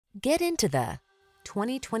Get into the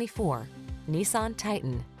 2024 Nissan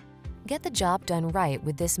Titan. Get the job done right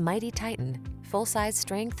with this mighty Titan. Full-size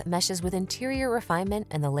strength meshes with interior refinement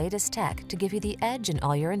and the latest tech to give you the edge in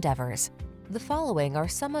all your endeavors. The following are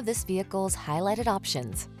some of this vehicle's highlighted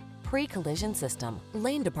options: pre-collision system,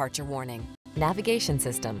 lane departure warning, navigation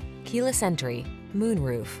system, keyless entry,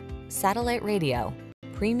 moonroof, satellite radio,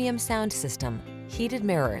 premium sound system, heated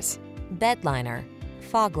mirrors, bed liner,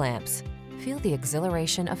 fog lamps. Feel the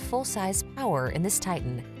exhilaration of full-size power in this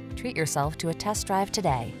Titan. Treat yourself to a test drive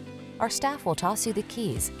today. Our staff will toss you the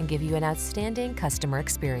keys and give you an outstanding customer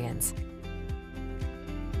experience.